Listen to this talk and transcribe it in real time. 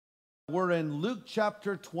We're in Luke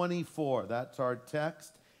chapter 24. That's our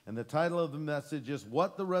text. And the title of the message is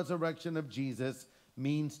What the Resurrection of Jesus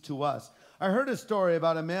Means to Us. I heard a story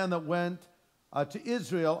about a man that went to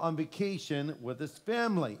Israel on vacation with his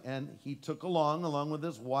family. And he took along with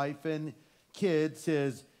his wife and kids,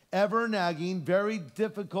 his ever-nagging, very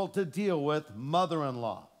difficult to deal with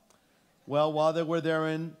mother-in-law. Well, while they were there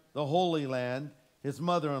in the Holy Land, his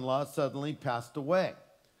mother-in-law suddenly passed away.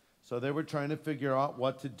 So they were trying to figure out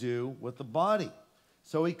what to do with the body.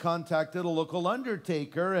 So he contacted a local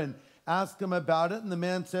undertaker and asked him about it. And the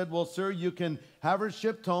man said, well, sir, you can have her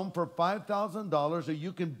shipped home for $5,000 or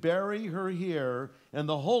you can bury her here in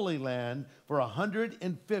the Holy Land for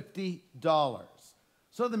 $150.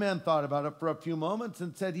 So the man thought about it for a few moments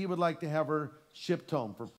and said he would like to have her shipped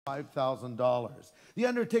home for $5,000. The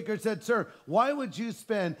undertaker said, sir, why would you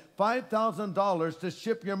spend $5,000 to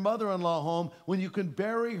ship your mother-in-law home when you can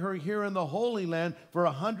bury her here in the Holy Land for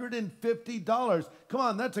 $150? Come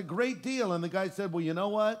on, that's a great deal. And the guy said, well, you know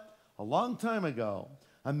what? A long time ago,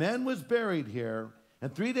 a man was buried here,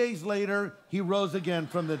 and 3 days later, he rose again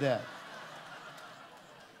from the dead.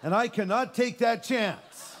 And I cannot take that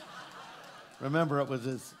chance. Remember, it was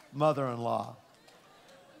his mother-in-law.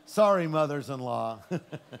 Sorry, mothers-in-law.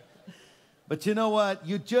 But you know what?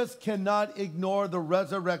 You just cannot ignore the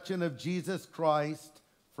resurrection of Jesus Christ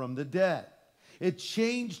from the dead. It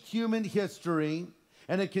changed human history,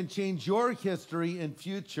 and it can change your history in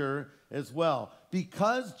future as well.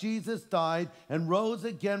 Because Jesus died and rose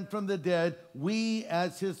again from the dead, we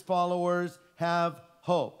as his followers have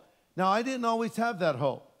hope. Now, I didn't always have that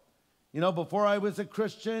hope. You know, before I was a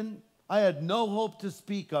Christian, I had no hope to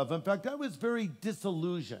speak of. In fact, I was very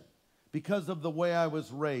disillusioned because of the way I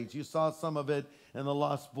was raised. You saw some of it in the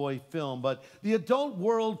Lost Boy film. But the adult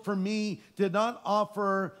world for me did not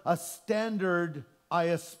offer a standard I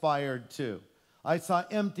aspired to. I saw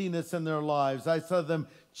emptiness in their lives. I saw them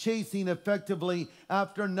chasing effectively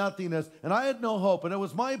after nothingness. And I had no hope. And it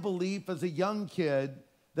was my belief as a young kid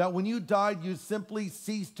that when you died, you simply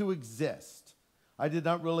ceased to exist. I did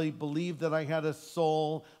not really believe that I had a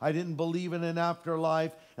soul. I didn't believe in an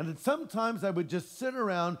afterlife. And sometimes I would just sit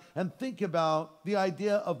around and think about the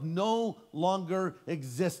idea of no longer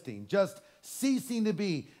existing, just ceasing to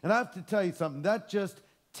be. And I have to tell you something, that just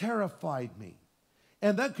terrified me.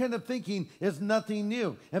 And that kind of thinking is nothing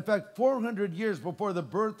new. In fact, 400 years before the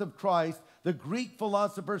birth of Christ, the Greek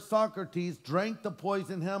philosopher Socrates drank the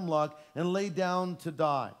poison hemlock and lay down to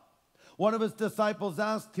die. One of his disciples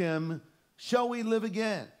asked him, shall we live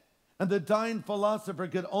again? And the dying philosopher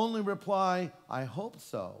could only reply, I hope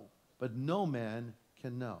so, but no man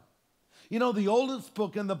can know. You know, the oldest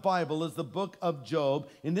book in the Bible is the book of Job.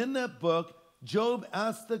 And in that book, Job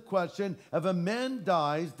asks the question, if a man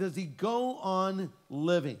dies, does he go on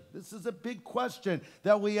living? This is a big question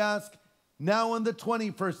that we ask now in the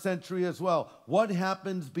 21st century as well. What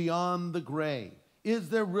happens beyond the grave? Is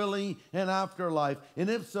there really an afterlife? And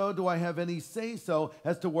if so, do I have any say-so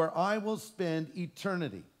as to where I will spend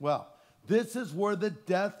eternity? Well, this is where the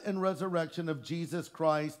death and resurrection of Jesus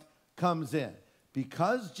Christ comes in.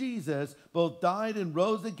 Because Jesus both died and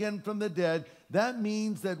rose again from the dead, that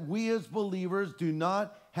means that we as believers do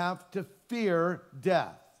not have to fear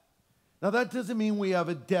death. Now, that doesn't mean we have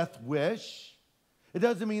a death wish. It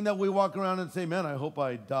doesn't mean that we walk around and say, man, I hope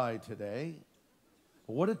I die today.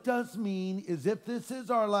 What it does mean is if this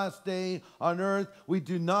is our last day on earth, we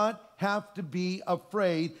do not have to be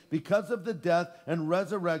afraid because of the death and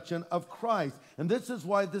resurrection of Christ. And this is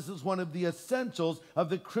why this is one of the essentials of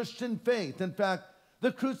the Christian faith. In fact,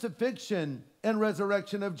 the crucifixion and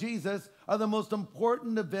resurrection of Jesus are the most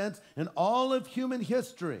important events in all of human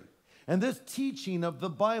history. And this teaching of the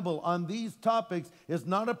Bible on these topics is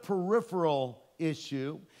not a peripheral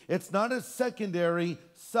issue. It's not a secondary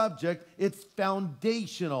subject. It's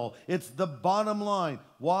foundational. It's the bottom line.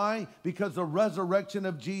 Why? Because the resurrection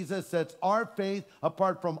of Jesus sets our faith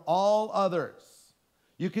apart from all others.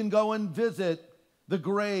 You can go and visit the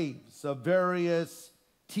graves of various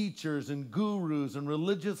teachers and gurus and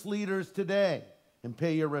religious leaders today and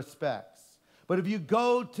pay your respects. But if you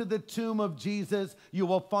go to the tomb of Jesus, you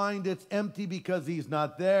will find it's empty because he's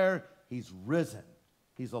not there. He's risen.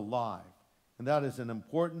 He's alive. And that is an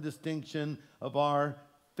important distinction of our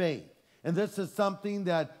faith. And this is something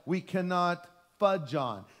that we cannot fudge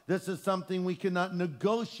on. This is something we cannot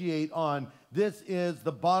negotiate on. This is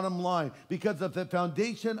the bottom line. Because if the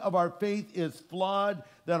foundation of our faith is flawed,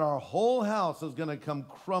 then our whole house is going to come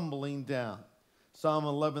crumbling down. Psalm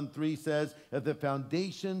 11:3 says, if the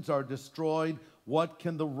foundations are destroyed, what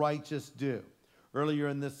can the righteous do? Earlier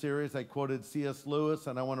in this series, I quoted C.S. Lewis,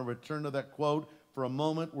 and I want to return to that quote for a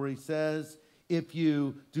moment where he says, if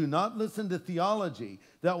you do not listen to theology,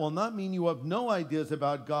 that will not mean you have no ideas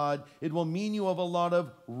about God. It will mean you have a lot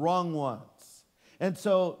of wrong ones. And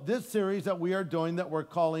so this series that we are doing that we're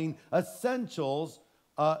calling Essentials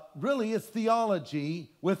really is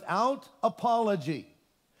theology without apology.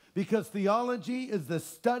 Because theology is the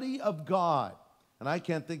study of God. And I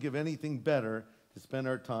can't think of anything better to spend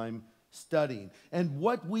our time studying. And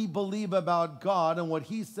what we believe about God and what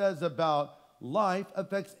he says about life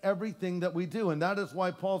affects everything that we do. And that is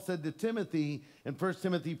why Paul said to Timothy in 1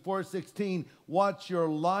 Timothy 4:16, watch your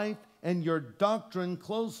life and your doctrine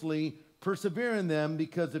closely, persevere in them,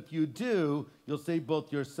 because if you do, you'll save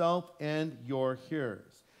both yourself and your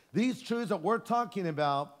hearers. These truths that we're talking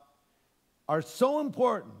about are so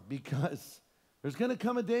important because there's going to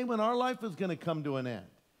come a day when our life is going to come to an end.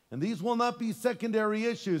 And these will not be secondary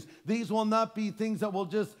issues. These will not be things that we'll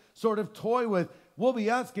just sort of toy with. We'll be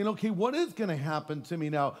asking, okay, what is going to happen to me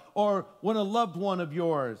now? Or when a loved one of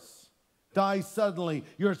yours dies suddenly,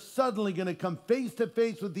 you're suddenly going to come face to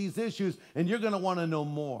face with these issues and you're going to want to know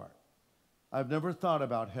more. I've never thought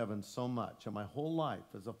about heaven so much in my whole life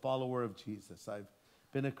as a follower of Jesus. I've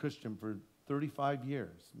been a Christian for 35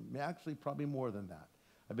 years, actually probably more than that.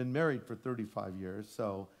 I've been married for 35 years,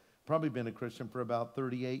 so probably been a Christian for about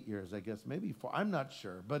 38 years, I guess, maybe 4, I'm not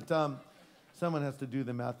sure. But someone has to do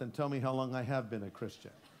the math and tell me how long I have been a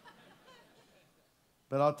Christian.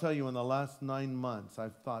 But I'll tell you, in the last 9 months,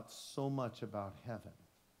 I've thought so much about heaven.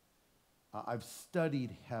 I've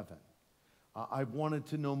studied heaven. I've wanted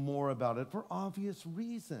to know more about it for obvious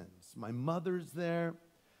reasons. My mother's there.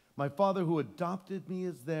 My father who adopted me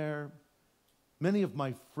is there. Many of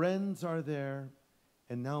my friends are there.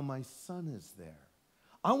 And now my son is there.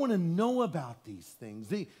 I want to know about these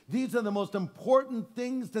things. These are the most important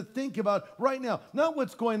things to think about right now. Not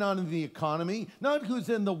what's going on in the economy, not who's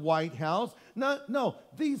in the White House. No,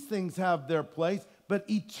 these things have their place, but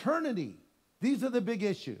eternity, these are the big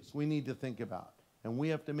issues we need to think about. And we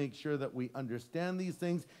have to make sure that we understand these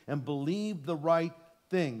things and believe the right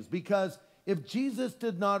things. Because if Jesus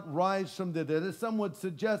did not rise from the dead, as some would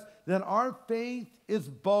suggest, then our faith is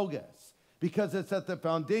bogus. Because it's at the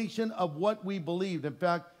foundation of what we believed. In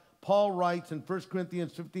fact, Paul writes in 1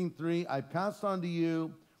 Corinthians 15:3, I passed on to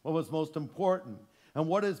you what was most important. And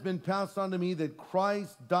what has been passed on to me, that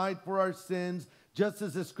Christ died for our sins, just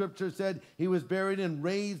as the scripture said, he was buried and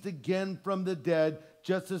raised again from the dead,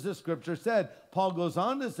 just as the scripture said. Paul goes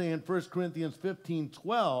on to say in 1 Corinthians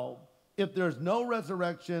 15:12, if there's no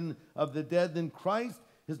resurrection of the dead, then Christ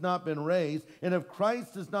has not been raised. And if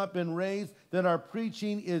Christ has not been raised, then our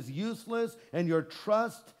preaching is useless and your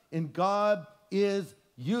trust in God is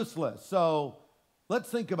useless. So let's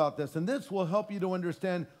think about this. And this will help you to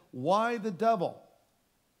understand why the devil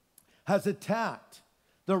has attacked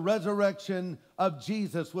the resurrection of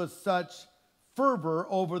Jesus with such fervor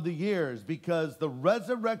over the years. Because the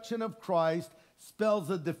resurrection of Christ spells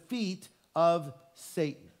a defeat of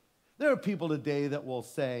Satan. There are people today that will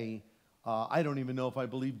say, I don't even know if I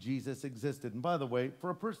believe Jesus existed. And by the way,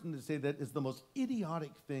 for a person to say that is the most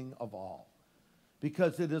idiotic thing of all,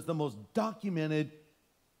 because it is the most documented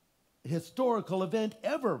historical event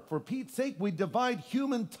ever. For Pete's sake, we divide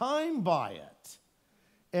human time by it.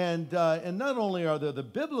 And not only are there the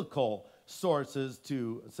biblical sources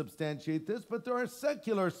to substantiate this, but there are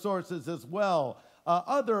secular sources as well.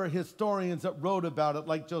 Other historians that wrote about it,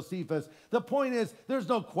 like Josephus. The point is, there's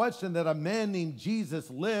no question that a man named Jesus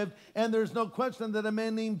lived, and there's no question that a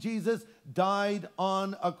man named Jesus died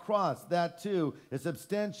on a cross. That too is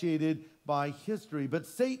substantiated by history. But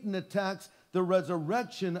Satan attacks the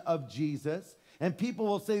resurrection of Jesus, and people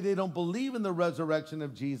will say they don't believe in the resurrection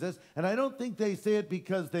of Jesus, and I don't think they say it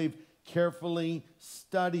because they've carefully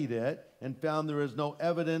studied it and found there is no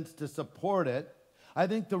evidence to support it. I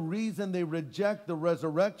think the reason they reject the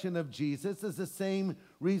resurrection of Jesus is the same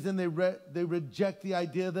reason they reject the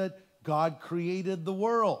idea that God created the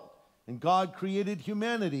world and God created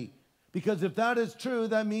humanity. Because if that is true,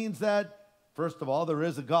 that means that, first of all, there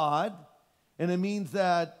is a God, and it means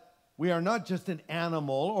that we are not just an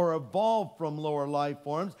animal or evolved from lower life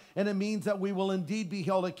forms, and it means that we will indeed be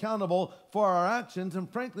held accountable for our actions, and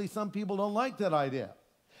frankly, some people don't like that idea.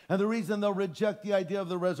 And the reason they'll reject the idea of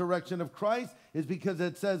the resurrection of Christ is because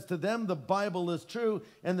it says to them the Bible is true,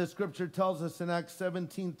 and the scripture tells us in Acts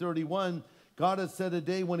 17:31, God has set a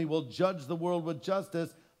day when he will judge the world with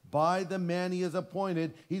justice by the man he has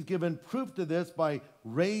appointed. He's given proof to this by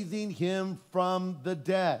raising him from the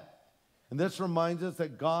dead. And this reminds us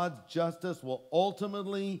that God's justice will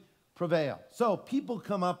ultimately prevail. So people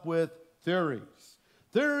come up with theories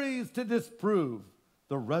to disprove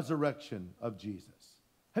the resurrection of Jesus.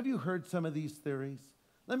 Have you heard some of these theories?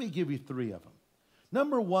 Let me give you 3 of them.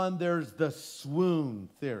 Number one, there's the swoon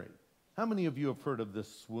theory. How many of you have heard of the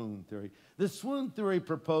swoon theory? The swoon theory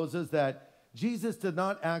proposes that Jesus did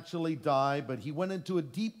not actually die, but he went into a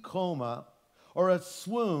deep coma or a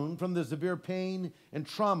swoon from the severe pain and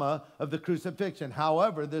trauma of the crucifixion.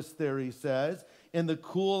 However, this theory says, in the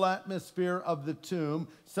cool atmosphere of the tomb,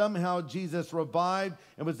 somehow Jesus revived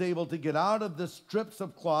and was able to get out of the strips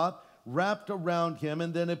of cloth wrapped around him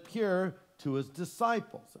and then appear to his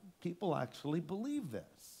disciples. People actually believe this.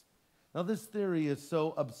 Now, this theory is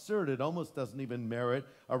so absurd, it almost doesn't even merit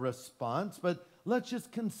a response, but let's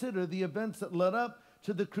just consider the events that led up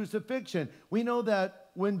to the crucifixion. We know that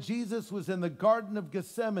when Jesus was in the Garden of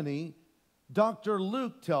Gethsemane, Dr.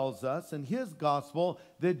 Luke tells us in his gospel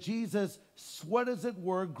that Jesus sweat, as it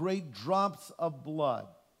were, great drops of blood.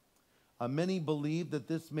 Many believe that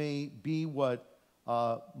this may be what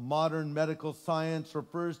modern medical science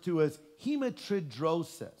refers to as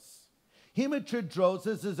hematidrosis.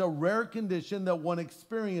 Hematidrosis is a rare condition that one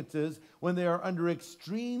experiences when they are under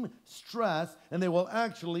extreme stress and they will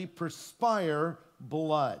actually perspire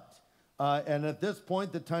blood. And at this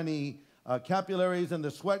point, the tiny capillaries and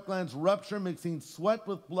the sweat glands rupture, mixing sweat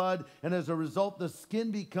with blood, and as a result, the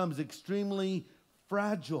skin becomes extremely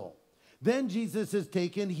fragile. Then Jesus is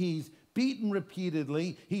taken, he's beaten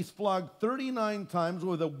repeatedly, he's flogged 39 times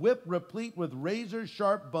with a whip replete with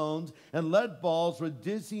razor-sharp bones and lead balls,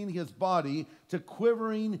 reducing his body to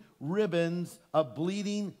quivering ribbons of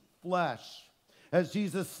bleeding flesh. As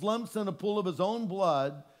Jesus slumps in a pool of his own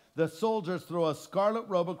blood, the soldiers throw a scarlet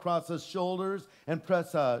robe across his shoulders and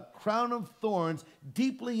press a crown of thorns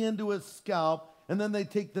deeply into his scalp, and then they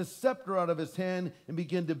take the scepter out of his hand and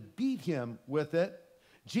begin to beat him with it.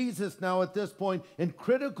 Jesus, now at this point in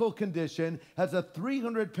critical condition, has a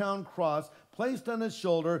 300-pound cross placed on his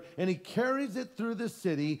shoulder, and he carries it through the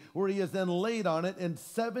city, where he is then laid on it, and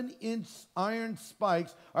 7-inch iron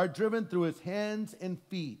spikes are driven through his hands and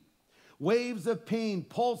feet. Waves of pain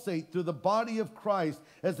pulsate through the body of Christ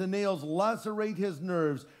as the nails lacerate his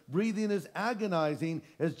nerves. Breathing is agonizing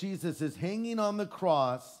as Jesus is hanging on the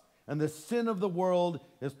cross, and the sin of the world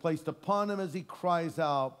is placed upon him as he cries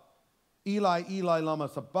out, Eli, Eli, lama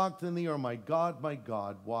sabachthani, or my God,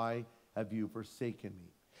 why have you forsaken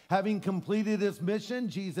me? Having completed his mission,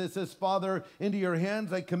 Jesus says, Father, into your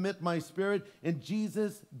hands I commit my spirit, and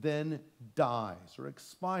Jesus then dies or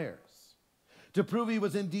expires. To prove he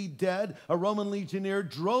was indeed dead, a Roman legionnaire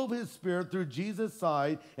drove his spear through Jesus'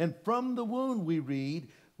 side, and from the wound, we read,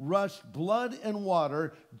 rushed blood and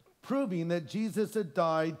water, proving that Jesus had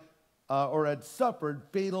died or had suffered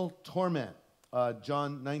fatal torment.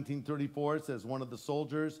 John 19:34 says, one of the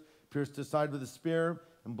soldiers pierced his side with a spear,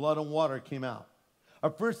 and blood and water came out. A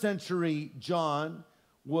first century John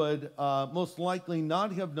would most likely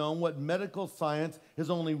not have known what medical science has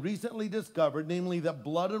only recently discovered, namely that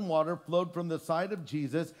blood and water flowed from the side of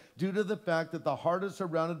Jesus due to the fact that the heart is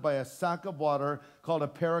surrounded by a sac of water called a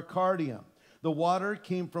pericardium. The water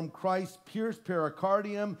came from Christ's pierced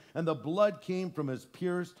pericardium, and the blood came from his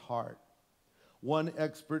pierced heart. One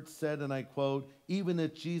expert said, and I quote, even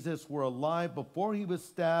if Jesus were alive before he was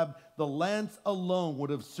stabbed, the lance alone would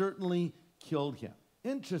have certainly killed him.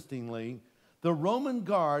 Interestingly, the Roman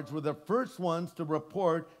guards were the first ones to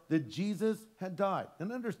report that Jesus had died.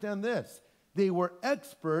 And understand this, they were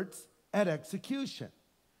experts at execution.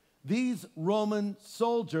 These Roman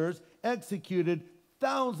soldiers executed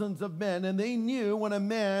thousands of men, and they knew when a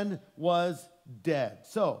man was dead.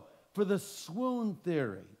 So, for the swoon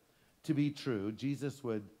theory to be true, Jesus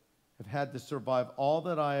would have had to survive all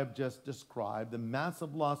that I have just described, the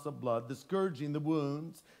massive loss of blood, the scourging, the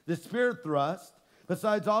wounds, the spear thrust.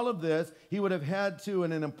 Besides all of this, he would have had to,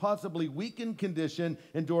 in an impossibly weakened condition,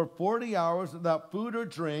 endure 40 hours without food or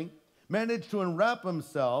drink, manage to enwrap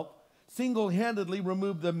himself, single-handedly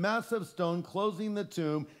remove the massive stone closing the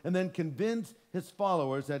tomb, and then convince his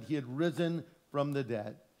followers that he had risen from the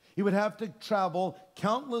dead. He would have to travel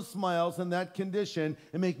countless miles in that condition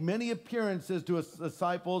and make many appearances to his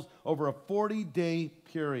disciples over a 40-day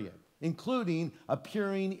period, including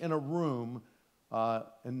appearing in a room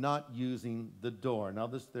and not using the door. Now,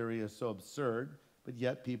 this theory is so absurd, but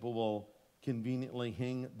yet people will conveniently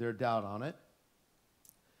hang their doubt on it.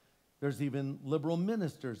 There's even liberal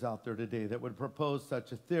ministers out there today that would propose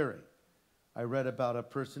such a theory. I read about a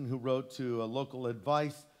person who wrote to a local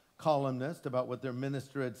advice columnist about what their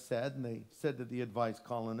minister had said, and they said to the advice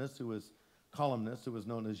columnist, who was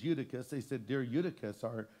known as Eutychus, they said, "Dear Eutychus,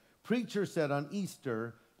 our preacher said on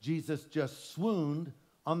Easter, Jesus just swooned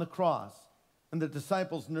on the cross, and the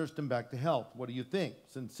disciples nursed him back to health. What do you think?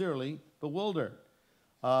 Sincerely, bewildered."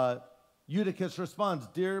 Eutychus responds,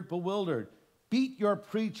 "Dear bewildered, beat your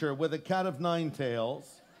preacher with a cat of nine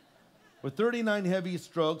tails, with 39 heavy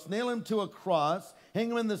strokes, nail him to a cross, hang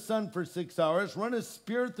him in the sun for 6 hours, run a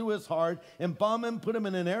spear through his heart, embalm him, put him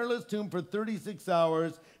in an airless tomb for 36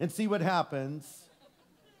 hours, and see what happens.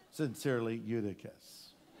 Sincerely,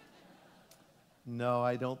 Eutychus. No,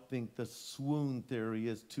 I don't think the swoon theory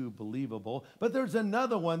is too believable, but there's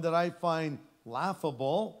another one that I find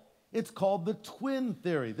laughable. It's called the twin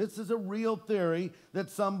theory. This is a real theory that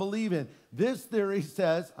some believe in. This theory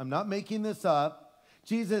says, I'm not making this up,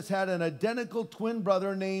 Jesus had an identical twin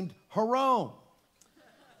brother named Jerome.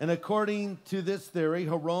 And according to this theory,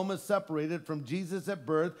 Jerome is separated from Jesus at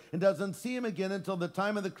birth and doesn't see him again until the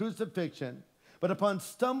time of the crucifixion. But upon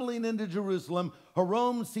stumbling into Jerusalem,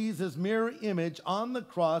 Jerome sees his mirror image on the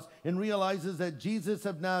cross and realizes that Jesus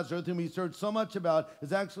of Nazareth, whom he's heard so much about,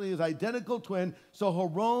 is actually his identical twin. So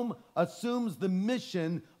Jerome assumes the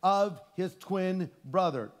mission of his twin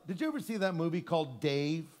brother. Did you ever see that movie called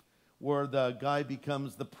Dave, where the guy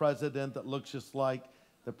becomes the president that looks just like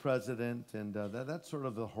the president? And that's sort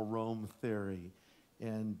of the Jerome theory.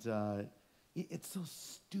 And it's so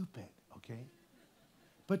stupid, okay?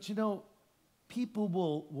 But you know, people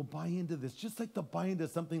will buy into this, just like they'll buy into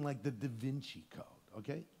something like the Da Vinci Code,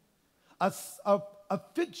 okay? A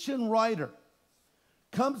fiction writer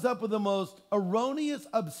comes up with the most erroneous,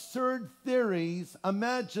 absurd theories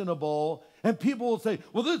imaginable, and people will say,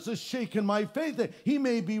 well, this is shaking my faith that he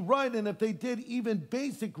may be right. And if they did even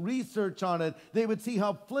basic research on it, they would see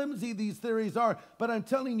how flimsy these theories are. But I'm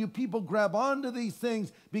telling you, people grab onto these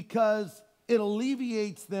things because it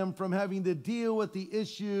alleviates them from having to deal with the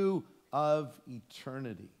issue of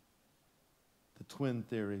eternity. The twin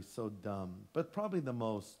theory is so dumb, but probably the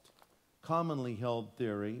most commonly held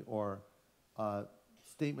theory or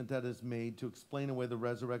statement that is made to explain away the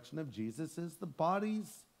resurrection of Jesus is the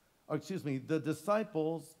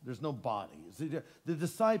disciples, there's no bodies. The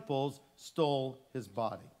disciples stole his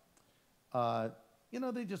body.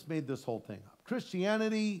 They just made this whole thing up.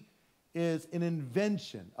 Christianity is an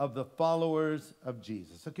invention of the followers of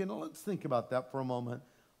Jesus. Okay, now let's think about that for a moment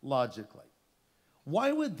logically.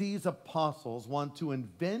 Why would these apostles want to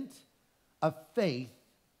invent a faith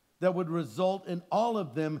that would result in all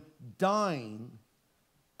of them dying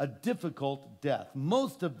a difficult death?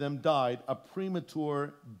 Most of them died a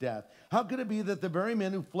premature death. How could it be that the very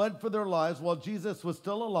men who fled for their lives while Jesus was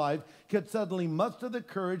still alive could suddenly muster the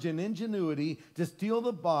courage and ingenuity to steal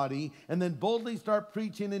the body and then boldly start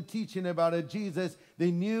preaching and teaching about a Jesus they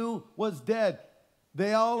knew was dead?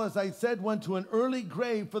 They all, as I said, went to an early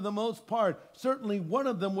grave for the most part. Certainly one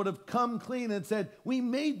of them would have come clean and said, we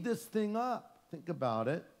made this thing up. Think about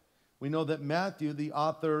it. We know that Matthew, the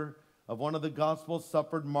author of one of the Gospels,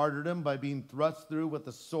 suffered martyrdom by being thrust through with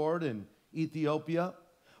a sword in Ethiopia.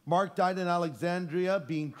 Mark died in Alexandria,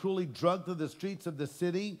 being cruelly drugged through the streets of the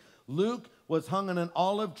city. Luke was hung on an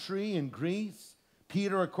olive tree in Greece.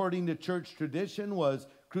 Peter, according to church tradition, was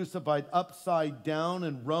crucified upside down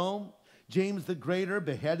in Rome. James the Greater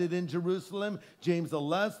beheaded in Jerusalem. James the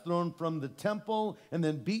Less thrown from the temple and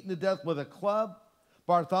then beaten to death with a club.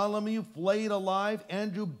 Bartholomew flayed alive.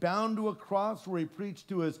 Andrew bound to a cross where he preached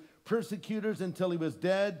to his persecutors until he was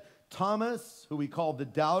dead. Thomas, who we call the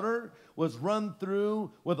Doubter, was run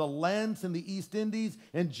through with a lance in the East Indies,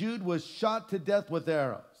 and Jude was shot to death with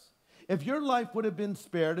arrows. If your life would have been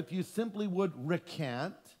spared if you simply would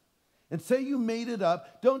recant and say you made it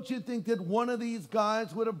up, don't you think that one of these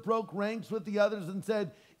guys would have broke ranks with the others and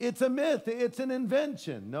said, it's a myth, it's an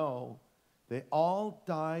invention? No, they all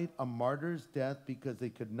died a martyr's death because they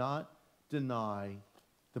could not deny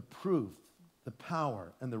the proof, the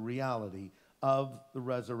power, and the reality of the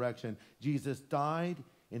resurrection. Jesus died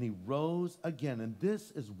and he rose again, and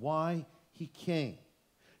this is why he came.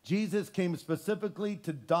 Jesus came specifically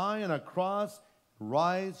to die on a cross,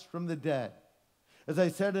 rise from the dead. As I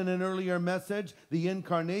said in an earlier message, the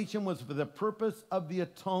incarnation was for the purpose of the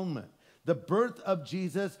atonement. The birth of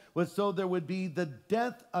Jesus was so there would be the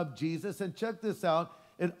death of Jesus. And check this out,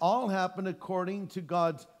 it all happened according to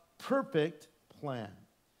God's perfect plan.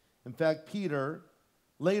 In fact, Peter,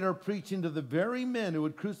 later preaching to the very men who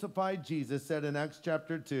had crucified Jesus, said in Acts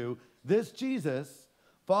chapter 2, this Jesus,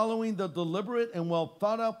 following the deliberate and well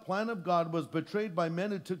thought out plan of God, was betrayed by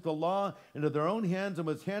men who took the law into their own hands and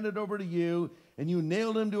was handed over to you, and you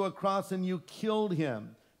nailed him to a cross and you killed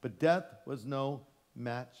him. But death was no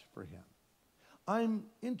match for him. I'm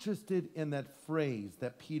interested in that phrase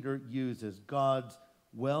that Peter uses, God's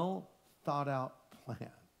well thought out plan.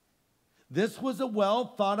 This was a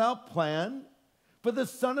well thought out plan for the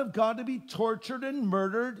Son of God to be tortured and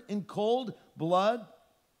murdered in cold blood.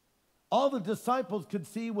 All the disciples could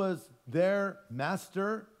see was their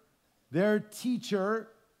master their teacher,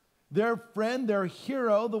 their friend, their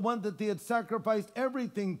hero, the one that they had sacrificed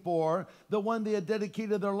everything for, the one they had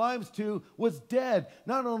dedicated their lives to, was dead.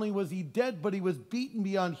 Not only was he dead, but he was beaten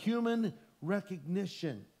beyond human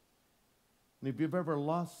recognition. And if you've ever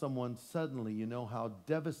lost someone suddenly, you know how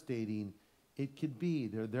devastating it could be.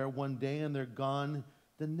 They're there one day and they're gone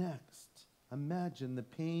the next. Imagine the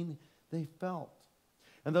pain they felt.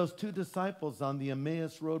 And those two disciples on the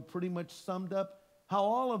Emmaus road pretty much summed up how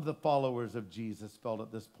all of the followers of Jesus felt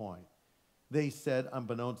at this point. They said,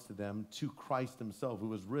 unbeknownst to them, to Christ himself who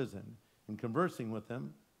was risen, and conversing with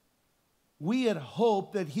him, we had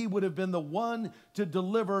hoped that he would have been the one to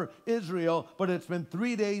deliver Israel, but it's been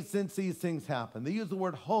 3 days since these things happened. They use the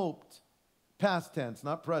word hoped, past tense,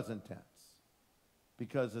 not present tense,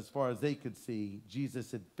 because as far as they could see,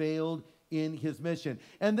 Jesus had failed in his mission.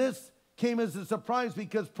 And this came as a surprise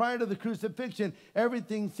because prior to the crucifixion,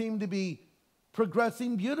 everything seemed to be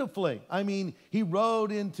progressing beautifully. I mean, he rode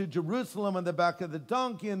into Jerusalem on the back of the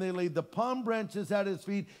donkey, and they laid the palm branches at his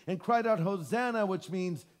feet and cried out, Hosanna, which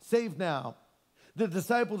means save now. The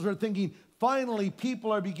disciples were thinking, finally,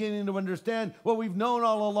 people are beginning to understand what we've known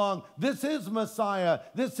all along. This is Messiah.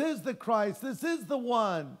 This is the Christ. This is the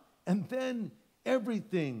one. And then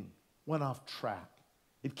everything went off track.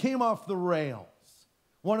 It came off the rails.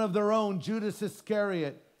 One of their own, Judas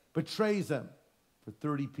Iscariot, betrays him for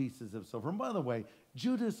 30 pieces of silver. And by the way,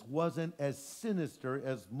 Judas wasn't as sinister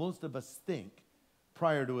as most of us think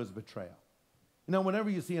prior to his betrayal. You know, whenever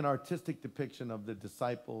you see an artistic depiction of the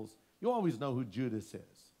disciples, you always know who Judas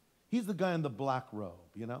is. He's the guy in the black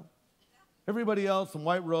robe, you know? Everybody else in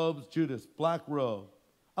white robes, Judas, black robe,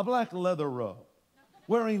 a black leather robe,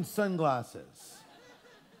 wearing sunglasses,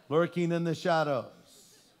 lurking in the shadows,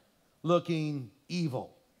 looking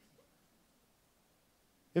evil.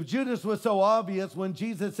 If Judas was so obvious, when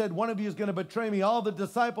Jesus said, one of you is going to betray me, all the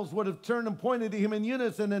disciples would have turned and pointed to him in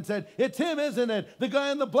unison and said, it's him, isn't it? The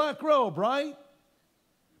guy in the black robe, right?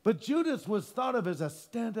 But Judas was thought of as a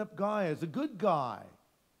stand-up guy, as a good guy.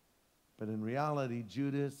 But in reality,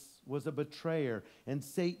 Judas was a betrayer, and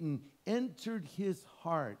Satan entered his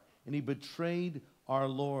heart, and he betrayed our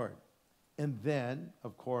Lord. And then,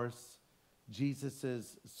 of course, Jesus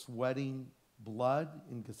is sweating blood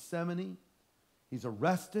in Gethsemane. He's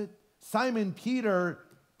arrested. Simon Peter,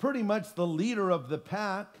 pretty much the leader of the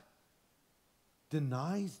pack,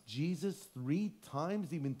 denies Jesus 3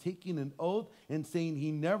 times, even taking an oath and saying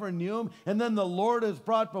he never knew him. And then the Lord is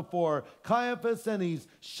brought before Caiaphas, and he's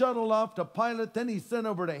shuttled off to Pilate. Then he's sent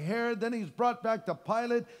over to Herod. Then he's brought back to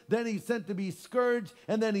Pilate. Then he's sent to be scourged.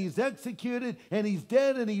 And then he's executed. And he's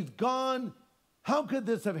dead and he's gone. How could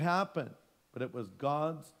this have happened? But it was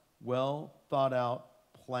God's well thought out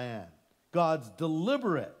plan. God's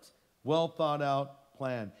deliberate, well thought out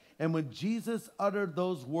plan. And when Jesus uttered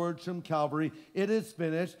those words from Calvary, it is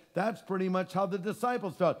finished, that's pretty much how the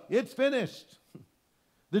disciples felt. It's finished.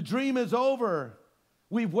 The dream is over.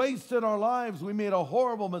 We've wasted our lives. We made a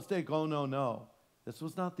horrible mistake. Oh, no, no. This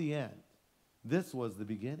was not the end. This was the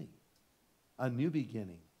beginning. A new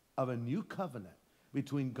beginning of a new covenant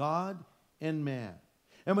between God and man.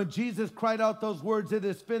 And when Jesus cried out those words, it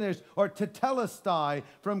is finished, or tetelestai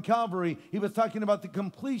from Calvary, he was talking about the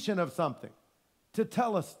completion of something.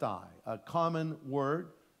 Tetelestai, a common word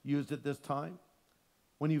used at this time.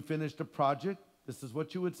 When you finished a project, this is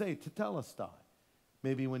what you would say, tetelestai.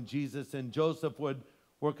 Maybe when Jesus and Joseph would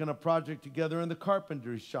work on a project together in the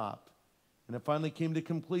carpentry shop, and it finally came to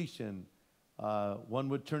completion, one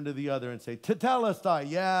would turn to the other and say,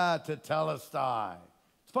 tetelestai, yeah, tetelestai.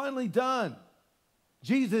 It's finally done.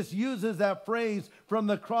 Jesus uses that phrase from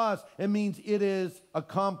the cross. It means it is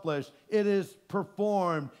accomplished. It is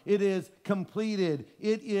performed. It is completed.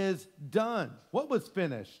 It is done. What was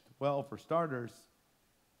finished? Well, for starters,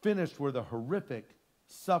 finished were the horrific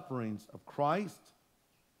sufferings of Christ.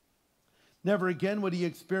 Never again would he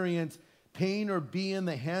experience pain or be in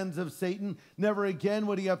the hands of Satan. Never again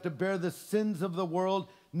would he have to bear the sins of the world.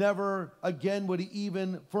 Never again would he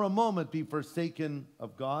even for a moment be forsaken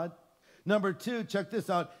of God. Number 2, check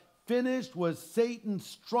this out. Finished was Satan's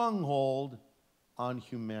stronghold on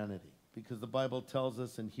humanity. Because the Bible tells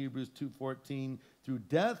us in Hebrews 2:14, through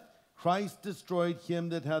death, Christ destroyed him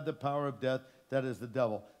that had the power of death, that is the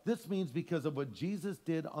devil. This means because of what Jesus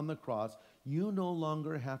did on the cross, you no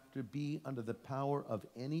longer have to be under the power of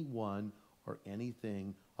anyone or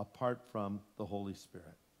anything apart from the Holy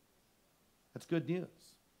Spirit. That's good news.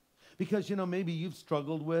 Because, you know, maybe you've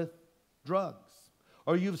struggled with drugs,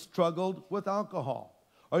 or you've struggled with alcohol,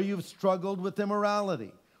 or you've struggled with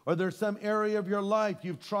immorality, Or there's some area of your life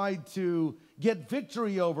you've tried to get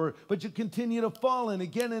victory over, but you continue to fall in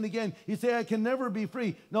again and again. You say, I can never be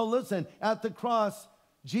free. No, listen, at the cross,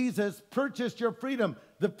 Jesus purchased your freedom.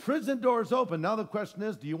 The prison door is open. Now the question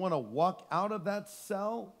is, do you want to walk out of that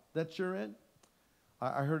cell that you're in?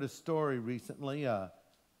 I heard a story recently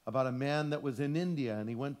about a man that was in India, and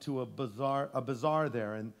he went to a bazaar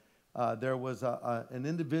there, and there was an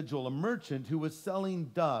individual, a merchant, who was selling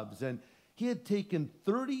doves, and he had taken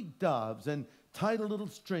 30 doves and tied a little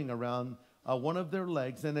string around one of their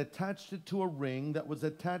legs and attached it to a ring that was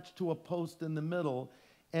attached to a post in the middle.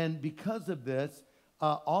 And because of this,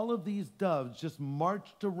 all of these doves just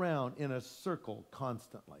marched around in a circle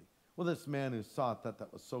constantly. Well, this man who saw it thought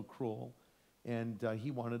that was so cruel, and he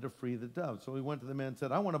wanted to free the doves. So he went to the man and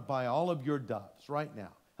said, I want to buy all of your doves right now.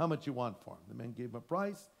 How much you want for them? The man gave him a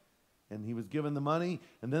price, and he was given the money.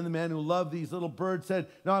 And then the man who loved these little birds said,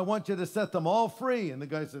 no, I want you to set them all free. And the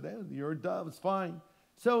guy said, hey, your dove is fine.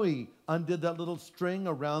 So he undid that little string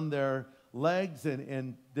around their legs,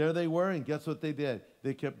 and there they were. And guess what they did?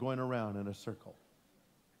 They kept going around in a circle.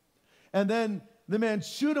 And then the man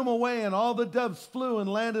shooed them away, and all the doves flew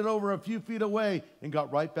and landed over a few feet away and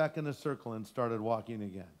got right back in a circle and started walking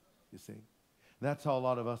again, you see. And that's how a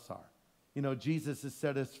lot of us are. You know, Jesus has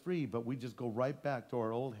set us free, but we just go right back to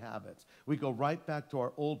our old habits. We go right back to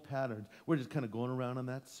our old patterns. We're just kind of going around in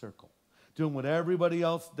that circle, doing what everybody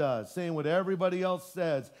else does, saying what everybody else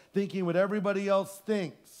says, thinking what everybody else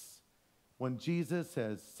thinks. When Jesus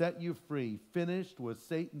has set you free, finished with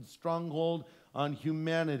Satan's stronghold on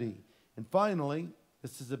humanity. And finally,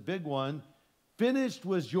 this is a big one, finished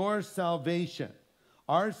was your salvation.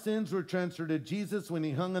 Our sins were transferred to Jesus when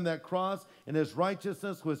he hung on that cross, and his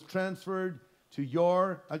righteousness was transferred to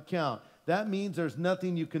your account. That means there's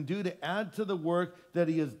nothing you can do to add to the work that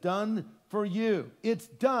he has done for you. It's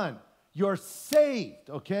done. You're saved,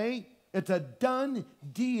 okay? It's a done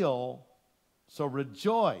deal. So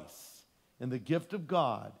rejoice in the gift of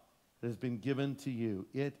God that has been given to you.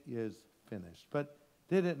 It is finished. But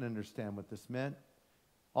they didn't understand what this meant.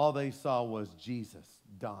 All they saw was Jesus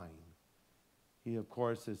dying. He, of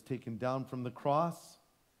course, is taken down from the cross.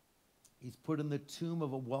 He's put in the tomb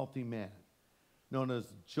of a wealthy man known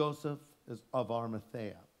as Joseph of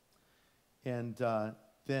Arimathea. And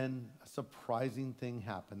then a surprising thing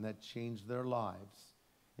happened that changed their lives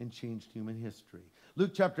and changed human history.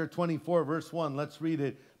 Luke chapter 24, verse 1, let's read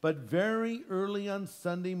it. But very early on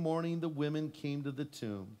Sunday morning, the women came to the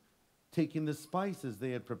tomb, taking the spices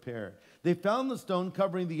they had prepared. They found the stone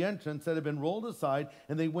covering the entrance that had been rolled aside,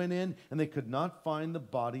 and they went in, and they could not find the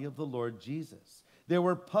body of the Lord Jesus. They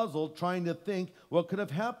were puzzled, trying to think what could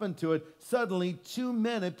have happened to it. Suddenly, two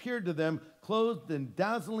men appeared to them, clothed in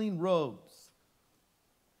dazzling robes.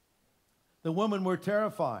 The women were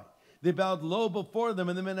terrified. They bowed low before them,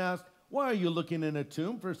 and the men asked, why are you looking in a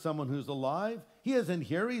tomb for someone who's alive? He isn't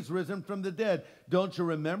here. He's risen from the dead. Don't you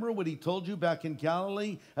remember what he told you back in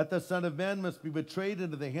Galilee? That the Son of Man must be betrayed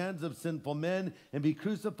into the hands of sinful men and be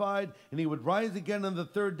crucified, and he would rise again on the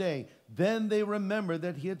third day. Then they remembered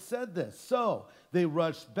that he had said this. So they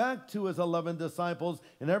rushed back to his 11 disciples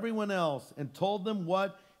and everyone else and told them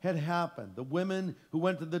what had happened. The women who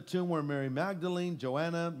went to the tomb were Mary Magdalene,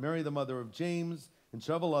 Joanna, Mary the mother of James, and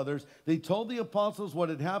several others. They told the apostles what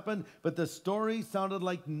had happened, but the story sounded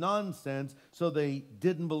like nonsense, so they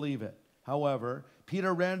didn't believe it. However,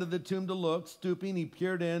 Peter ran to the tomb to look. Stooping, he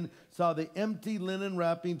peered in, saw the empty linen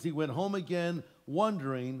wrappings. He went home again,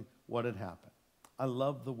 wondering what had happened. I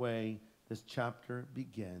love the way this chapter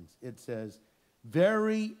begins. It says,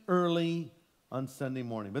 very early on Sunday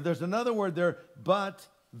morning. But there's another word there, but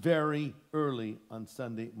very early on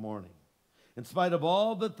Sunday morning. In spite of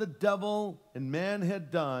all that the devil and man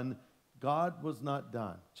had done, God was not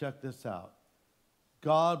done. Check this out.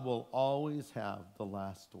 God will always have the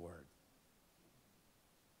last word.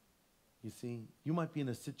 You see, you might be in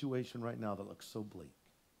a situation right now that looks so bleak.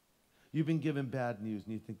 You've been given bad news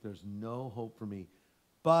and you think there's no hope for me.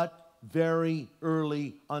 But very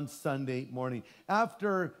early on Sunday morning,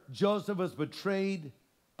 after Joseph was betrayed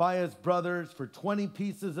by his brothers for 20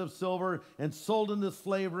 pieces of silver and sold into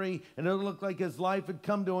slavery, and it looked like his life had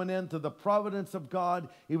come to an end, to the providence of God,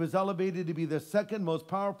 he was elevated to be the second most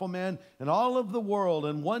powerful man in all of the world.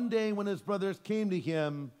 And one day when his brothers came to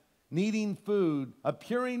him needing food,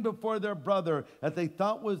 appearing before their brother that they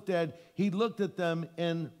thought was dead, he looked at them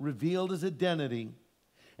and revealed his identity.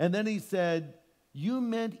 And then he said, you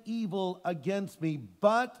meant evil against me,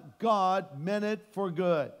 but God meant it for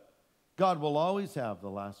good. God will always have the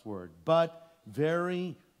last word. But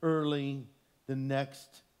very early the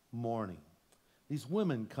next morning, these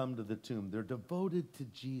women come to the tomb. They're devoted to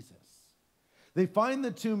Jesus. They find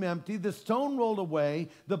the tomb empty, the stone rolled away,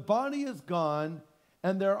 the body is gone,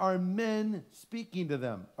 and there are men speaking to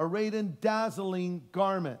them, arrayed in dazzling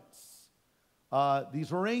garments. These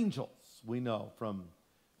were angels, we know from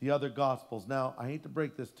the other Gospels. Now, I hate to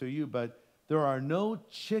break this to you, but there are no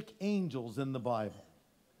chick angels in the Bible.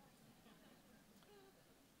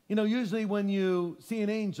 You know, usually when you see an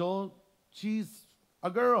angel, she's a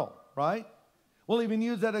girl, right? We'll even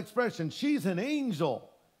use that expression, she's an angel.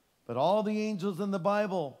 But all the angels in the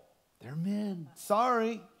Bible, they're men.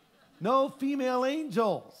 Sorry. No female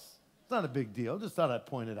angels. It's not a big deal. Just thought I'd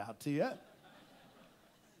point it out to you.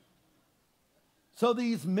 So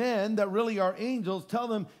these men that really are angels tell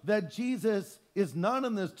them that Jesus is not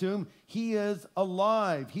in this tomb. He is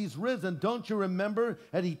alive. He's risen. Don't you remember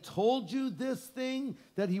that he told you this thing,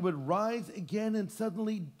 that he would rise again? And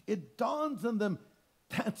suddenly it dawns on them.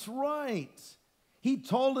 That's right. He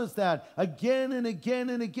told us that again and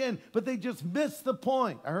again and again, but they just missed the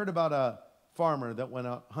point. I heard about a farmer that went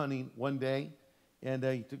out hunting one day, and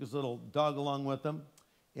he took his little dog along with him,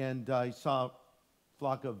 and he saw a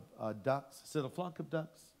flock of ducks. Is it a flock of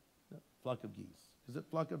ducks? No, flock of geese. Is it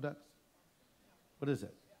flock of ducks? What is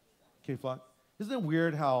it? Okay, flock. Isn't it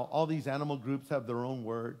weird how all these animal groups have their own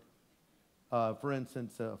word? For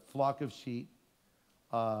instance, a flock of sheep.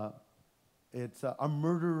 It's a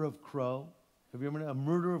murder of crow. Have you ever heard a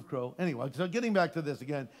murder of crow? Anyway, so getting back to this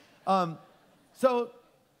again. So,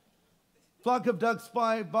 flock of ducks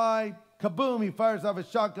fly by. Kaboom, he fires off a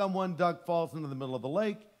shotgun. One duck falls into the middle of the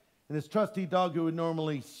lake. And his trusty dog, who would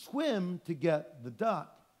normally swim to get the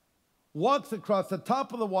duck, walks across the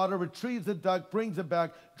top of the water, retrieves the duck, brings it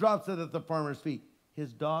back, drops it at the farmer's feet.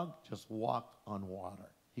 His dog just walked on water.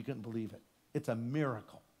 He couldn't believe it. It's a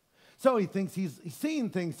miracle. So he thinks he's seeing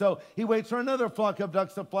things. So he waits for another flock of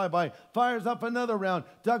ducks to fly by, fires up another round.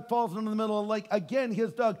 Duck falls into the middle of the lake. Again,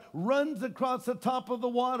 his dog runs across the top of the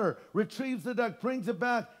water, retrieves the duck, brings it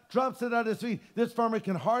back, drops it at his feet. This farmer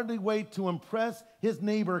can hardly wait to impress his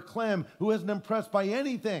neighbor, Clem, who isn't impressed by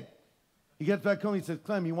anything. He gets back home. He says,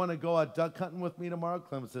 Clem, you want to go out duck hunting with me tomorrow?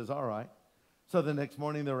 Clem says, all right. So the next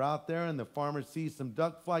morning they're out there, and the farmer sees some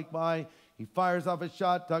duck fly by. He fires off a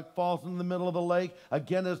shot. Duck falls in the middle of the lake.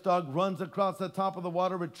 Again, his dog runs across the top of the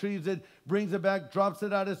water, retrieves it, brings it back, drops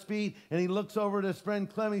it at his feet, and he looks over at his friend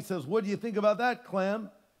Clem. He says, what do you think about that, Clem?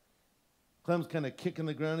 Clem's kind of kicking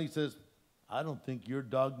the ground. He says, I don't think your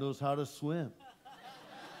dog knows how to swim.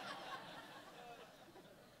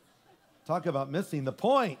 Talk about missing the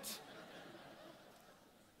point.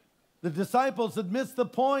 The disciples had missed the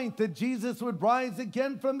point that Jesus would rise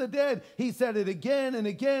again from the dead. He said it again and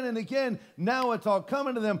again and again. Now it's all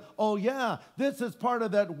coming to them. Oh yeah, this is part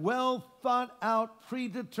of that well thought out,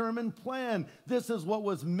 predetermined plan. This is what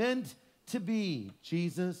was meant to be.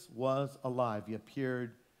 Jesus was alive. He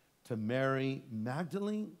appeared to Mary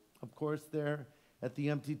Magdalene, of course, there at the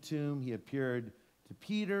empty tomb. He appeared to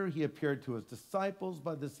Peter. He appeared to his disciples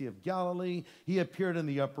by the Sea of Galilee. He appeared in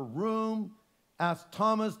the upper room. Asked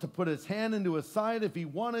Thomas to put his hand into his side if he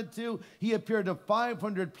wanted to. He appeared to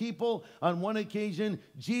 500 people on one occasion.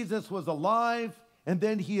 Jesus was alive, and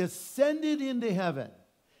then he ascended into heaven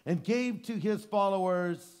and gave to his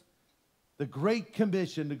followers the great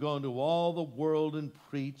commission to go into all the world and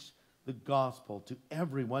preach the gospel to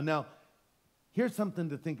everyone. Now, here's something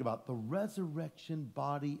to think about. The resurrection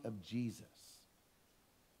body of Jesus.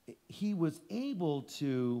 He was able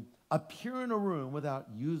to appear in a room without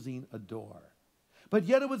using a door. But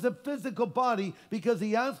yet it was a physical body because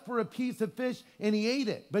he asked for a piece of fish and he ate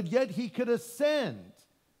it. But yet he could ascend.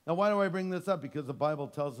 Now, why do I bring this up? Because the Bible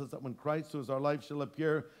tells us that when Christ, who is our life, shall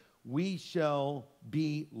appear, we shall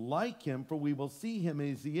be like him, for we will see him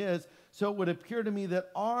as he is. So it would appear to me that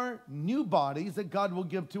our new bodies that God will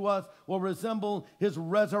give to us will resemble his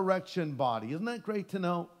resurrection body. Isn't that great to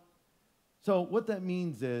know? So what that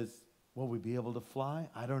means is, will we be able to fly?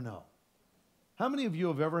 I don't know. How many of you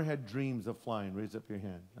have ever had dreams of flying? Raise up your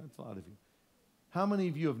hand. That's a lot of you. How many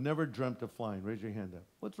of you have never dreamt of flying? Raise your hand up.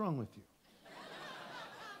 What's wrong with you?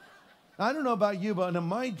 I don't know about you, but in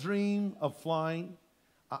my dream of flying,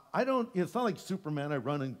 it's not like Superman. I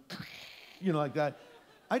run and, like that.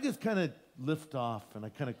 I just kind of lift off and I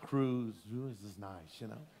kind of cruise. Ooh, this is nice,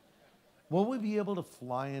 Will we be able to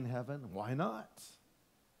fly in heaven? Why not?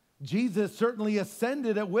 Jesus certainly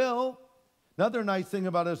ascended at will. Another nice thing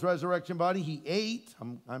about his resurrection body, he ate.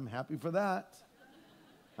 I'm happy for that.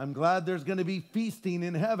 I'm glad there's going to be feasting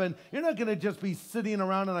in heaven. You're not going to just be sitting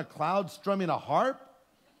around on a cloud strumming a harp.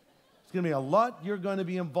 It's going to be a lot you're going to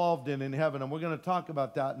be involved in heaven, and we're going to talk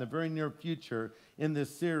about that in the very near future in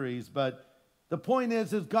this series. But the point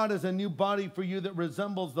is God has a new body for you that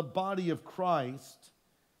resembles the body of Christ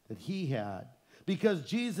that he had. Because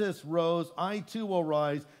Jesus rose, I too will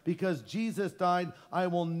rise. Because Jesus died, I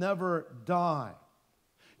will never die.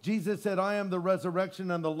 Jesus said, I am the resurrection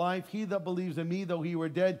and the life. He that believes in me, though he were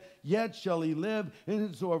dead, yet shall he live. And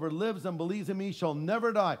whosoever lives and believes in me shall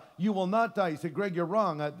never die. You will not die. You say, Greg, you're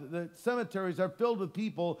wrong. The cemeteries are filled with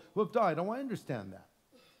people who have died. Oh, I understand that.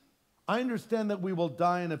 I understand that we will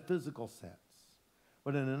die in a physical sense.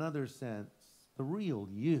 But in another sense, the real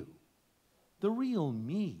you, the real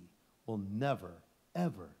me, will never,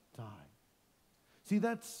 ever die. See,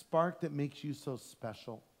 that spark that makes you so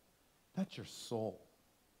special, that's your soul.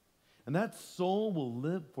 And that soul will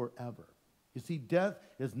live forever. You see, death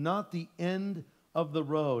is not the end of the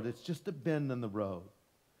road. It's just a bend in the road.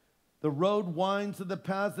 The road winds to the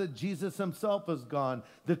path that Jesus himself has gone.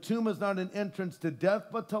 The tomb is not an entrance to death,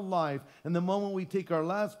 but to life. And the moment we take our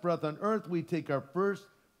last breath on earth, we take our first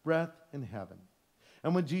breath in heaven.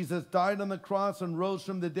 And when Jesus died on the cross and rose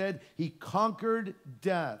from the dead, he conquered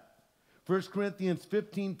death. 1 Corinthians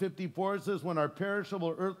 15:54 says, when our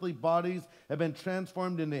perishable earthly bodies have been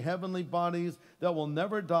transformed into heavenly bodies that will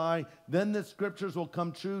never die, then the scriptures will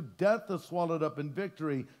come true. Death is swallowed up in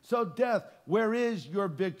victory. So death, where is your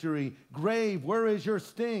victory? Grave, where is your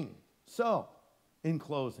sting? So, in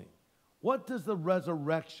closing, what does the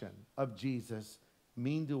resurrection of Jesus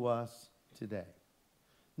mean to us today?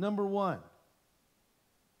 Number one,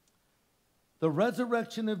 the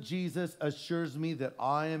resurrection of Jesus assures me that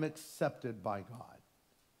I am accepted by God.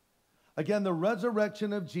 Again, the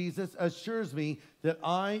resurrection of Jesus assures me that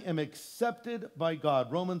I am accepted by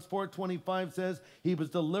God. Romans 4:25 says, he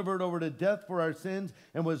was delivered over to death for our sins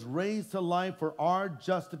and was raised to life for our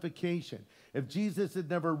justification. If Jesus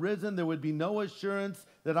had never risen, there would be no assurance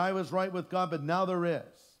that I was right with God, but now there is.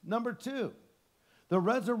 Number two, the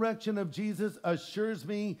resurrection of Jesus assures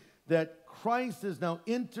me that Christ is now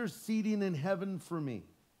interceding in heaven for me.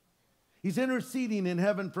 He's interceding in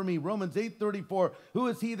heaven for me. Romans 8:34, who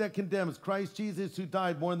is he that condemns? Christ Jesus, who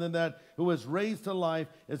died, more than that, who was raised to life,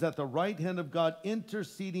 is at the right hand of God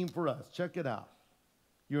interceding for us. Check it out.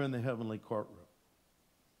 You're in the heavenly courtroom.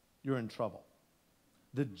 You're in trouble.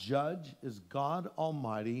 The judge is God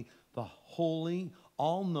Almighty, the holy,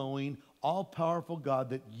 all-knowing, all-powerful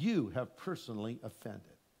God that you have personally offended.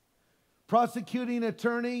 Prosecuting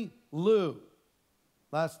attorney, Lou.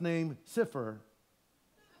 Last name, Siffer.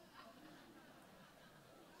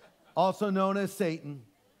 Also known as Satan.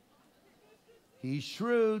 He's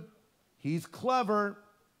shrewd, he's clever,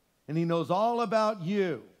 and he knows all about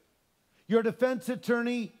you. Your defense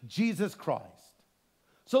attorney, Jesus Christ.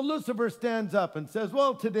 So Lucifer stands up and says,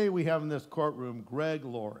 well, today we have in this courtroom Greg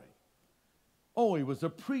Laurie. Oh, he was a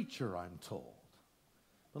preacher, I'm told.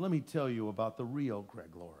 But let me tell you about the real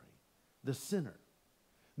Greg Laurie. The sinner,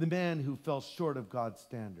 the man who fell short of God's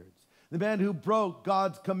standards, the man who broke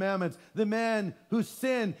God's commandments, the man who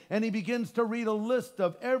sinned, and he begins to read a list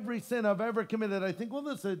of every sin I've ever committed. I think, well,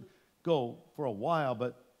 this would go for a while,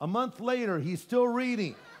 but a month later, he's still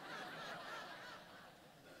reading.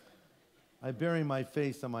 I bury my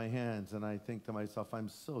face in my hands, and I think to myself, I'm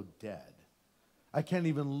so dead. I can't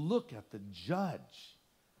even look at the judge.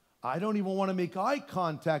 I don't even want to make eye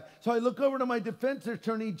contact. So I look over to my defense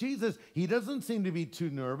attorney, Jesus. He doesn't seem to be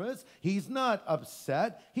too nervous. He's not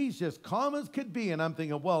upset. He's just calm as could be. And I'm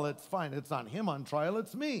thinking, well, it's fine. It's not him on trial.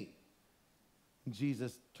 It's me. And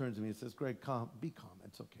Jesus turns to me and says, Greg, be calm.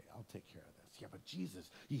 It's okay. I'll take care of this. Yeah, but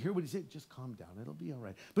Jesus, you hear what he said? Just calm down. It'll be all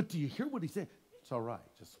right. But do you hear what he said? It's all right.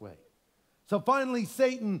 Just wait. So finally,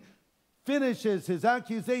 Satan finishes his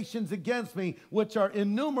accusations against me, which are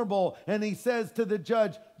innumerable, and he says to the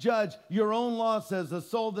judge, Judge, your own law says the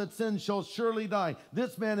soul that sins shall surely die.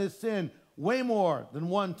 This man has sinned way more than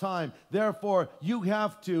one time. Therefore, you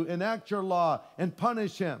have to enact your law and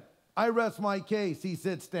punish him. I rest my case. He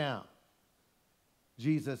sits down.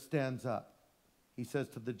 Jesus stands up. He says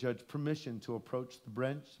to the judge, permission to approach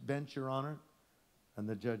the bench, Your Honor. And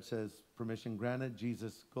the judge says, permission granted.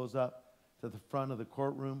 Jesus goes up to the front of the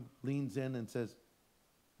courtroom, leans in and says,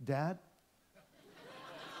 Dad?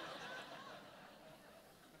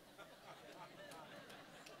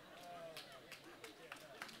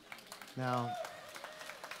 Now,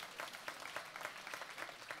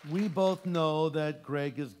 we both know that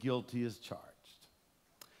Greg is guilty as charged.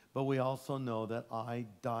 But we also know that I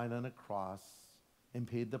died on a cross and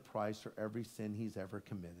paid the price for every sin he's ever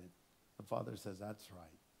committed. The Father says, that's right.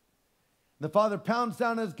 The Father pounds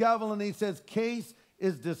down his gavel and he says, case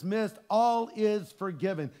is dismissed. All is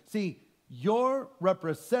forgiven. See, your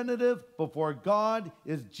representative before God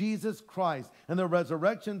is Jesus Christ. And the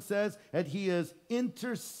resurrection says that he is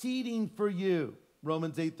interceding for you.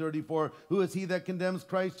 Romans 8:34, who is he that condemns?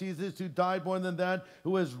 Christ Jesus, who died, more than that,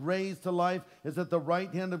 who was raised to life, is at the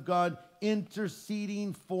right hand of God,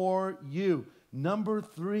 interceding for you. Number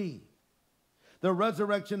 3, the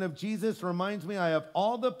resurrection of Jesus reminds me I have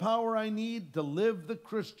all the power I need to live the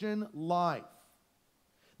Christian life.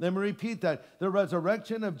 Let me repeat that. The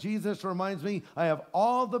resurrection of Jesus reminds me I have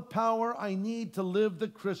all the power I need to live the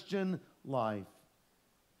Christian life.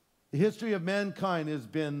 The history of mankind has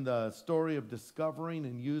been the story of discovering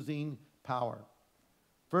and using power.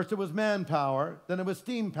 First it was manpower, then it was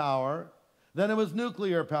steam power, then it was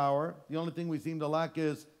nuclear power. The only thing we seem to lack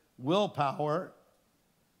is willpower.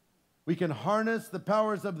 We can harness the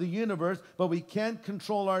powers of the universe, but we can't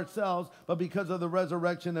control ourselves. But because of the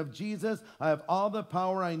resurrection of Jesus, I have all the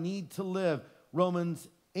power I need to live. Romans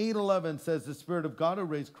 8:11 says, the Spirit of God who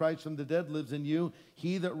raised Christ from the dead lives in you.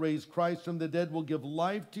 He that raised Christ from the dead will give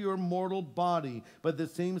life to your mortal body, but the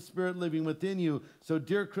same Spirit living within you. So,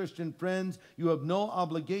 dear Christian friends, you have no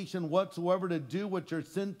obligation whatsoever to do what your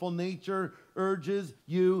sinful nature urges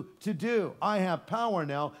you to do. I have power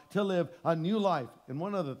now to live a new life. And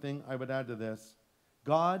one other thing I would add to this,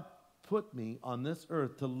 God put me on this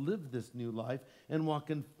earth to live this new life and walk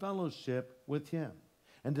in fellowship with Him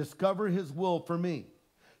and discover His will for me.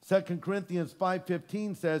 2 Corinthians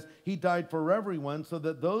 5:15 says, He died for everyone so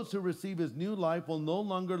that those who receive His new life will no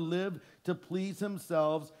longer live to please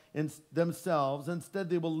themselves. Instead,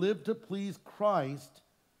 they will live to please Christ,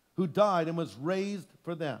 who died and was raised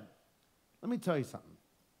for them. Let me tell you something.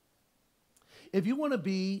 If you want to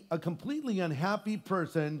be a completely unhappy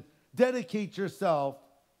person, dedicate yourself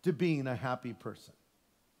to being a happy person.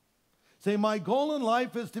 Say, my goal in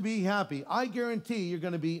life is to be happy. I guarantee you're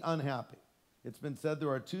going to be unhappy. It's been said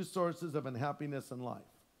there are 2 sources of unhappiness in life.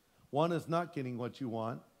 One is not getting what you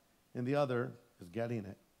want, and the other is getting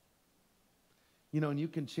it. You know, and you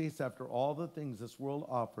can chase after all the things this world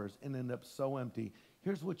offers and end up so empty.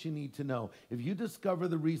 Here's what you need to know. If you discover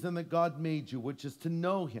the reason that God made you, which is to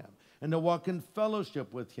know Him and to walk in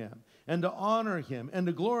fellowship with Him and to honor Him and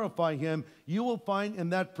to glorify Him, you will find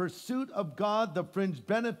in that pursuit of God, the fringe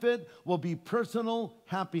benefit will be personal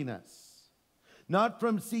happiness. Not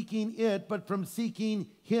from seeking it, but from seeking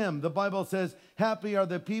Him. The Bible says, happy are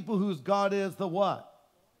the people whose God is the what?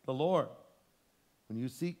 The Lord. When you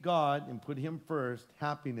seek God and put Him first,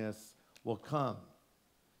 happiness will come.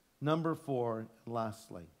 Number 4, and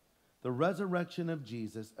lastly, the resurrection of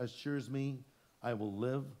Jesus assures me I will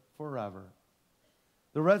live forever.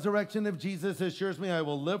 The resurrection of Jesus assures me I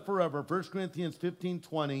will live forever. 1 Corinthians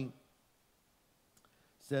 15:20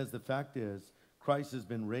 says the fact is, Christ has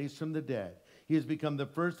been raised from the dead. He has become the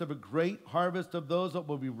first of a great harvest of those that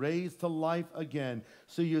will be raised to life again.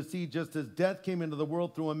 So you see, just as death came into the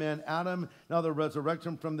world through a man, Adam, now the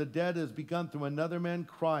resurrection from the dead has begun through another man,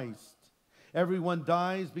 Christ. Everyone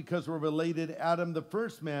dies because we're related to Adam, the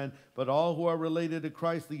first man, but all who are related to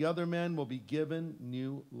Christ, the other man, will be given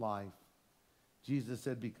new life. Jesus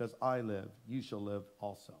said, because I live, you shall live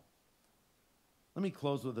also. Let me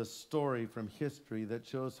close with a story from history that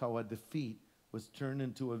shows how a defeat was turned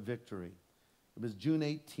into a victory. It was June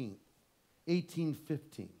 18th,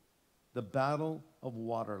 1815, the Battle of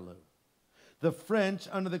Waterloo. The French,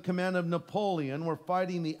 under the command of Napoleon, were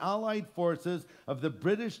fighting the Allied forces of the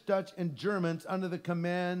British, Dutch, and Germans under the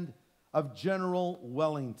command of General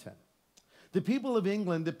Wellington. The people of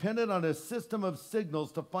England depended on a system of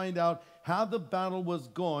signals to find out how the battle was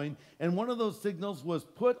going, and one of those signals was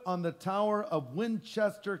put on the tower of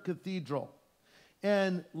Winchester Cathedral.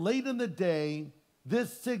 And late in the day,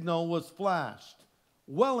 this signal was flashed.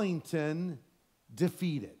 Wellington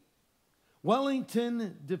defeated.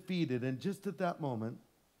 Wellington defeated, and just at that moment,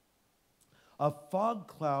 a fog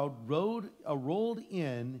cloud rolled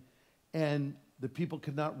in, and the people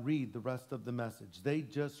could not read the rest of the message. They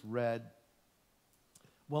just read,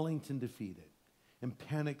 Wellington defeated, and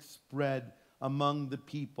panic spread among the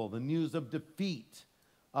people. The news of defeat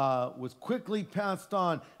was quickly passed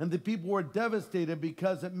on, and the people were devastated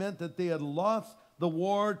because it meant that they had lost the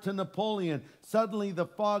war to Napoleon. Suddenly the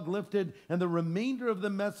fog lifted and the remainder of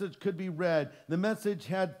the message could be read. The message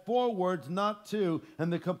had 4 words, not 2,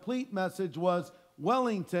 and the complete message was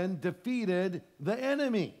Wellington defeated the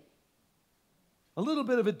enemy. A little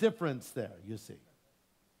bit of a difference there, you see.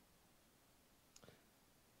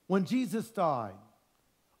 When Jesus died,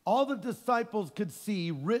 all the disciples could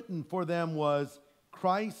see written for them was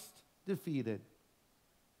Christ defeated.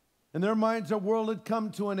 In their minds, their world had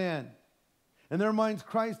come to an end. In their minds,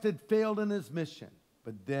 Christ had failed in his mission.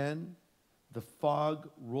 But then the fog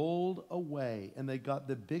rolled away, and they got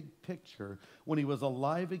the big picture when he was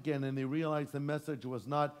alive again, and they realized the message was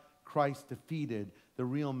not Christ defeated. The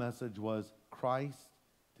real message was Christ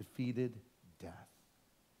defeated death.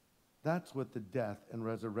 That's what the death and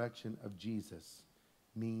resurrection of Jesus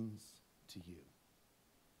means to you.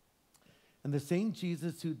 And the same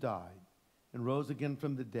Jesus who died and rose again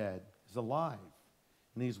from the dead is alive,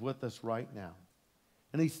 and he's with us right now.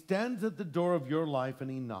 And he stands at the door of your life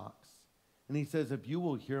and he knocks. And he says, if you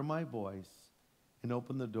will hear my voice and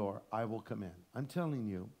open the door, I will come in. I'm telling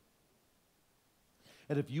you.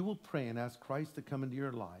 And if you will pray and ask Christ to come into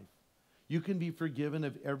your life, you can be forgiven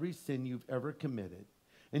of every sin you've ever committed.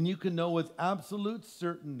 And you can know with absolute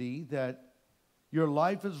certainty that your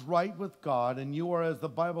life is right with God and you are, as the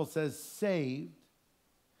Bible says, saved,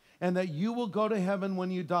 and that you will go to heaven when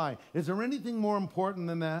you die. Is there anything more important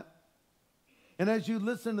than that? And as you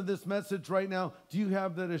listen to this message right now, do you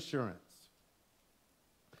have that assurance?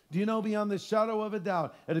 Do you know beyond the shadow of a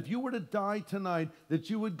doubt that if you were to die tonight, that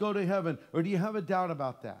you would go to heaven? Or do you have a doubt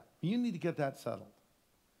about that? You need to get that settled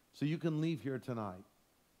so you can leave here tonight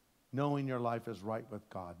knowing your life is right with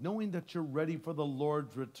God, knowing that you're ready for the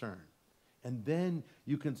Lord's return. And then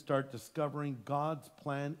you can start discovering God's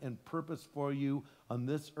plan and purpose for you on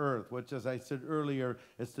this earth, which, as I said earlier,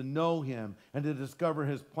 is to know him and to discover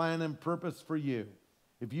his plan and purpose for you.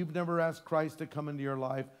 If you've never asked Christ to come into your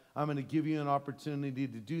life, I'm going to give you an opportunity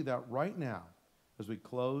to do that right now as we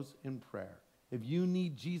close in prayer. If you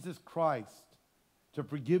need Jesus Christ to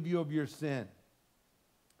forgive you of your sin,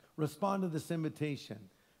 respond to this invitation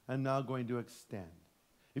I'm now going to extend.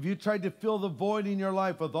 If you tried to fill the void in your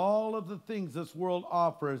life with all of the things this world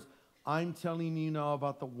offers, I'm telling you now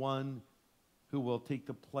about the one who will take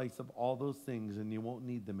the place of all those things and you won't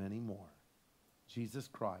need them anymore. Jesus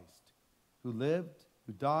Christ, who lived,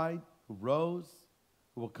 who died, who rose,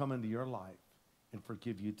 who will come into your life and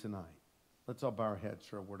forgive you tonight. Let's all bow our heads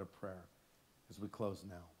for a word of prayer as we close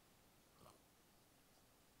now.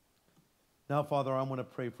 Now, Father, I want to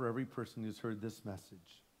pray for every person who's heard this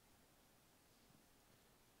message.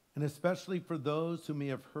 And especially for those who may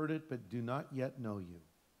have heard it but do not yet know you.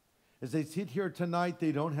 As they sit here tonight,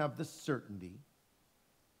 they don't have the certainty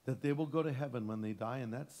that they will go to heaven when they die,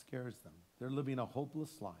 and that scares them. They're living a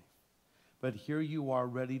hopeless life. But here you are,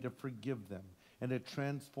 ready to forgive them and to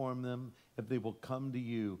transform them if they will come to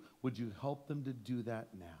you. Would you help them to do that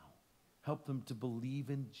now? Help them to believe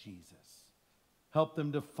in Jesus. Help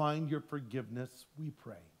them to find your forgiveness, we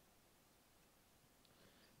pray.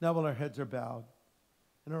 Now while our heads are bowed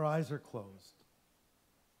and our eyes are closed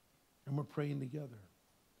and we're praying together,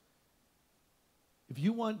 if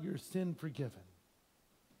you want your sin forgiven,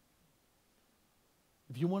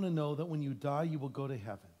 if you want to know that when you die you will go to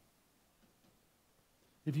heaven,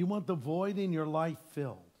 if you want the void in your life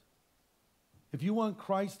filled, if you want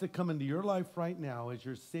Christ to come into your life right now as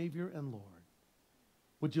your Savior and Lord,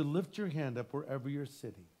 would you lift your hand up wherever you're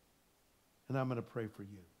sitting? And I'm going to pray for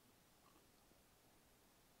you.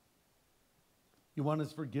 You want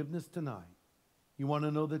his forgiveness tonight? You want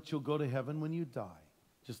to know that you'll go to heaven when you die?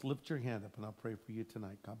 Just lift your hand up and I'll pray for you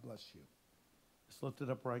tonight. God bless you. Just lift it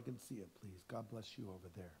up where I can see it, please. God bless you over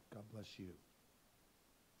there. God bless you.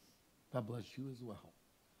 God bless you as well.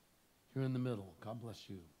 Here in the middle, God bless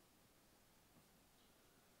you.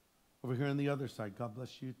 Over here on the other side, God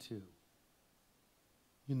bless you too.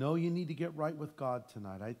 You know you need to get right with God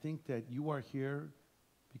tonight. I think that you are here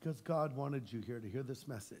because God wanted you here to hear this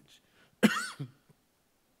message.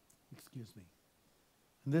 Excuse me.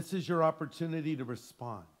 And this is your opportunity to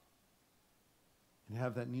respond and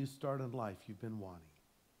have that new start in life you've been wanting.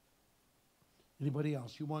 Anybody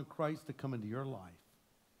else, you want Christ to come into your life?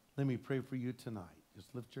 Let me pray for you tonight.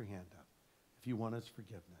 Just lift your hand up if you want his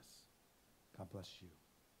forgiveness. God bless you.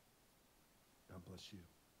 God bless you.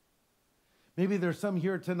 Maybe there's some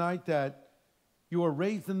here tonight that you were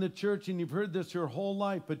raised in the church and you've heard this your whole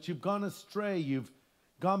life, but you've gone astray. You've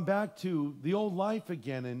gone back to the old life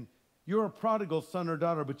again, and you're a prodigal son or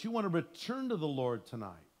daughter, but you want to return to the Lord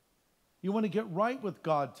tonight. You want to get right with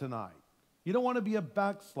God tonight. You don't want to be a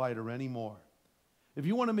backslider anymore. If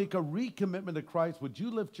you want to make a recommitment to Christ, would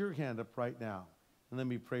you lift your hand up right now and let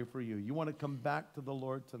me pray for you? You want to come back to the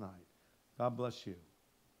Lord tonight. God bless you.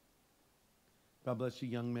 God bless you,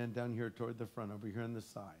 young man down here toward the front, over here on the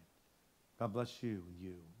side. God bless you and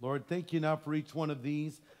you. Lord, thank you now for each one of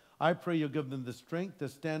these. I pray you'll give them the strength to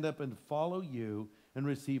stand up and follow you and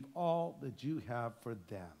receive all that you have for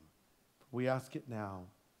them. We ask it now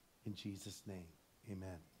in Jesus' name.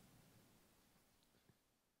 Amen.